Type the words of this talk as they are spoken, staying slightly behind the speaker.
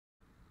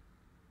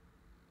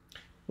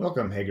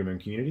Welcome,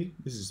 Hagerman community.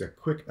 This is a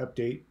quick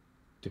update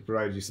to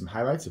provide you some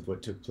highlights of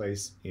what took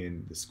place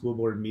in the school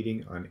board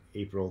meeting on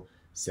April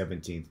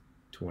 17th,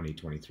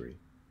 2023.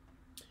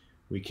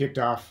 We kicked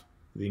off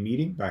the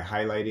meeting by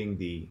highlighting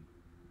the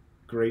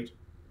great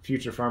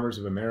Future Farmers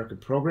of America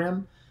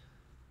program,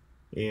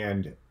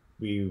 and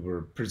we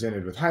were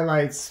presented with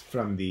highlights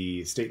from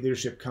the state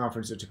leadership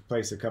conference that took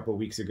place a couple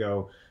weeks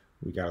ago.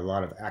 We got a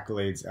lot of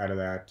accolades out of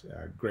that.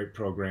 Great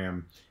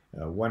program.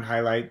 One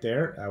highlight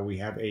there, we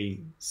have a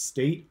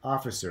state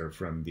officer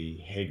from the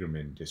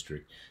Hagerman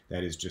district.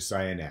 That is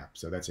Josiah Knapp.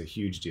 So that's a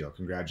huge deal.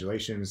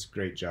 Congratulations.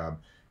 Great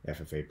job,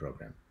 FFA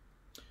program.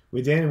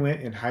 We then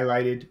went and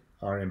highlighted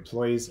our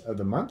employees of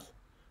the month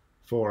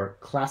for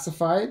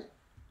classified.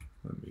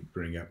 Let me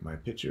bring up my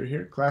picture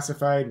here.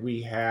 Classified,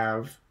 we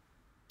have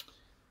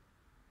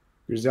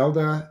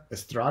Griselda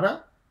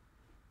Estrada.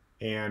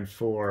 And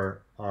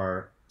for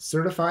our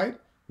certified,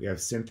 we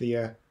have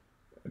Cynthia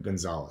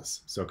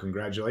Gonzalez. So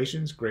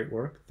congratulations, great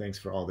work. Thanks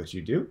for all that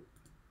you do.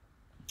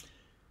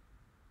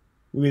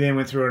 We then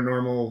went through our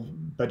normal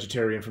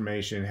budgetary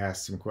information,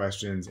 asked some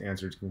questions,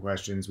 answered some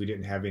questions. We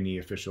didn't have any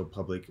official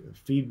public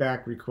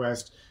feedback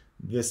request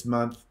this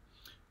month.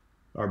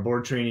 Our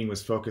board training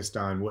was focused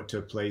on what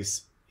took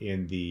place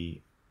in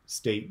the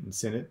state and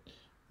Senate,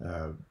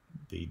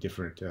 the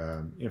different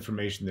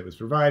information that was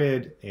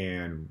provided,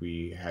 and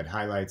we had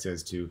highlights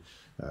as to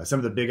some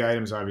of the big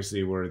items.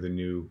 Obviously were the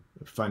new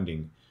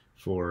funding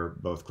for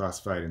both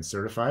classified and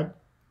certified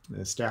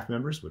staff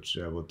members, which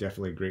will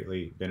definitely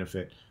greatly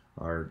benefit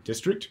our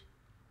district.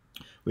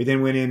 We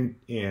then went in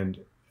and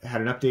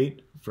had an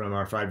update from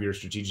our 5-year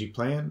strategic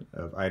plan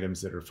of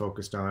items that are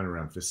focused on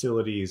around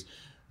facilities,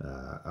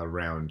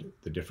 around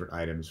the different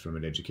items from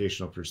an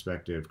educational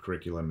perspective,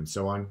 curriculum, and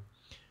so on.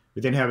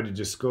 We then have a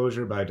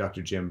disclosure by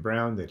Dr. Jim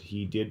Brown that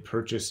he did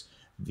purchase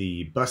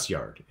the bus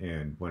yard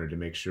and wanted to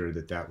make sure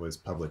that that was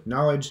public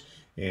knowledge,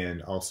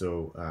 and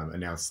also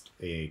announced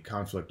a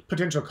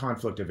potential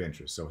conflict of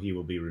interest. So he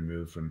will be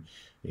removed from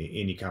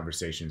any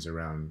conversations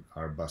around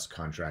our bus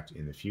contract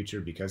in the future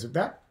because of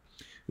that.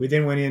 We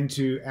then went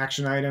into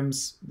action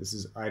items. This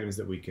is items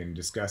that we can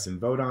discuss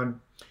and vote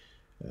on.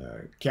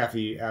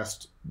 Kathy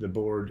asked the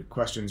board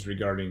questions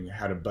regarding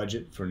how to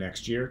budget for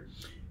next year.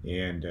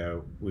 And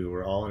we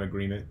were all in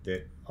agreement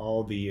that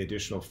all the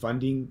additional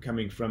funding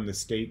coming from the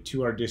state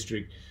to our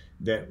district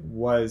that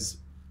was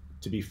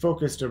to be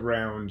focused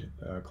around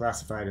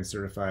classified and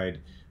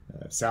certified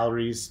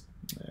salaries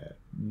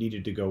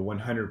needed to go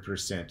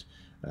 100%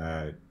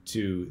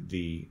 to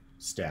the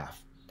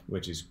staff,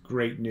 which is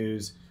great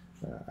news.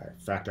 In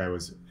fact, I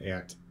was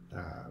at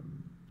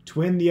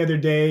Twin the other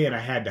day, and I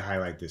had to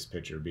highlight this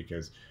picture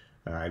because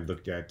I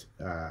looked at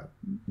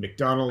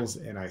McDonald's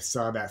and I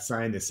saw that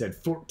sign that said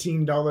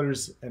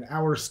 $14 an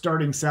hour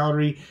starting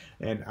salary,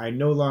 and I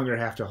no longer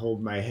have to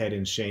hold my head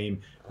in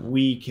shame.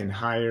 We can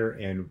hire,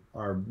 and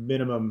our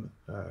minimum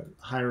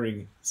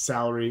hiring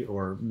salary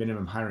or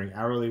minimum hiring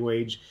hourly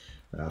wage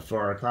for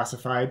our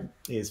classified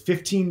is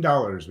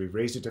 $15. We've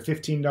raised it to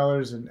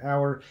 $15 an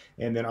hour,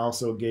 and then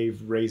also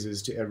gave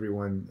raises to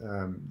everyone,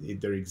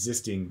 their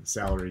existing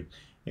salary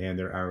and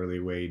their hourly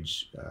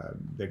wage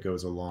that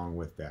goes along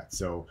with that.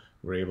 So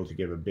we're able to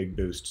give a big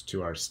boost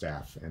to our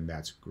staff, and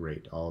that's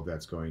great. All of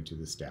that's going to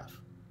the staff.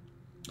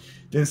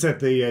 Then set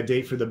the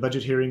date for the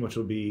budget hearing, which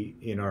will be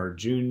in our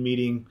June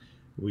meeting.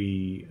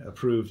 We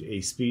approved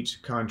a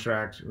speech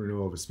contract,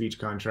 renewal of a speech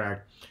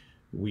contract.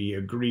 We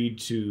agreed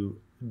to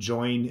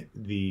join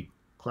the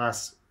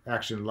class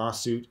action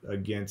lawsuit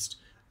against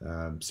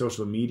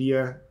social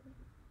media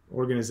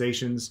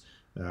organizations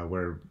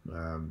where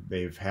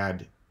they've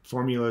had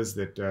formulas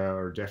that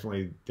are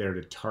definitely there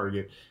to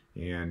target,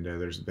 and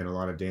there's been a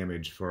lot of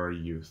damage for our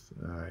youth,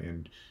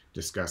 and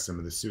discuss some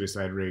of the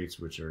suicide rates,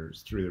 which are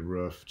through the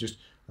roof. Just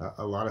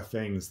a lot of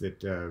things that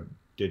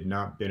did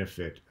not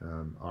benefit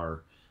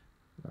our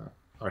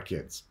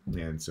kids.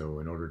 And so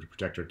in order to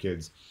protect our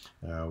kids,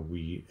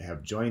 we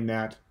have joined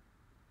that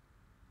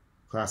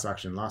class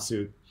action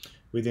lawsuit.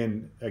 We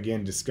then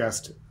again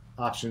discussed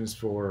options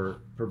for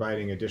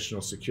providing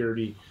additional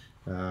security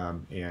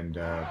and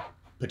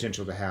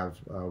potential to have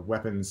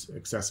weapons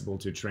accessible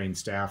to trained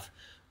staff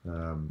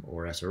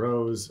or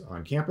SROs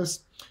on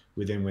campus.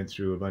 We then went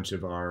through a bunch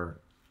of our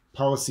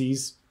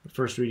policies,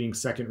 first readings,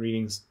 second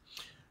readings.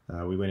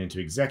 We went into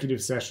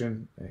executive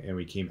session, and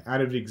we came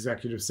out of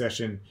executive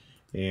session,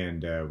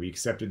 and we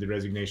accepted the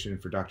resignation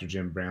for Dr.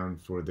 Jim Brown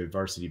for the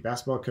varsity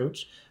basketball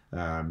coach.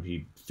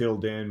 He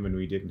filled in when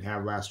we didn't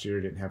have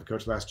a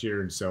coach last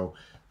year, and so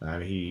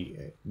he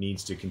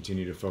needs to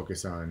continue to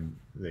focus on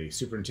the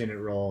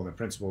superintendent role and the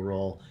principal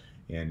role.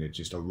 And it's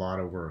just a lot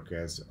of work,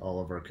 as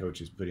all of our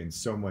coaches put in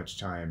so much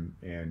time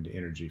and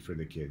energy for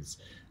the kids.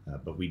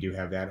 But we do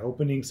have that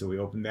opening, so we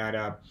opened that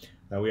up.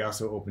 We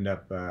also opened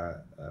up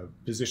a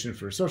position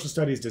for social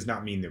studies. Does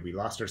not mean that we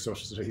lost our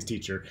social studies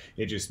teacher.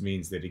 It just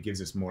means that it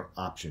gives us more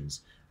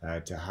options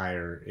to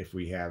hire. If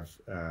we have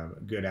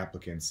good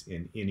applicants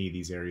in any of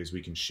these areas,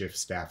 we can shift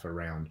staff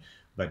around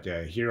But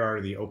here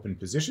are the open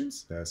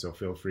positions. So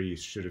feel free, you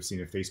should have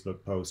seen a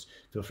Facebook post.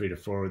 Feel free to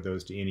forward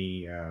those to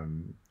any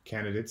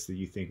candidates that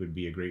you think would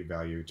be a great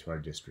value to our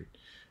district.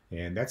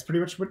 And that's pretty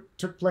much what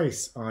took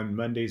place on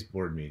Monday's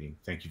board meeting.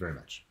 Thank you very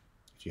much.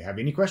 If you have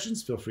any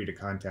questions, feel free to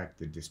contact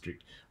the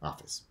district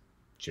office.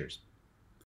 Cheers.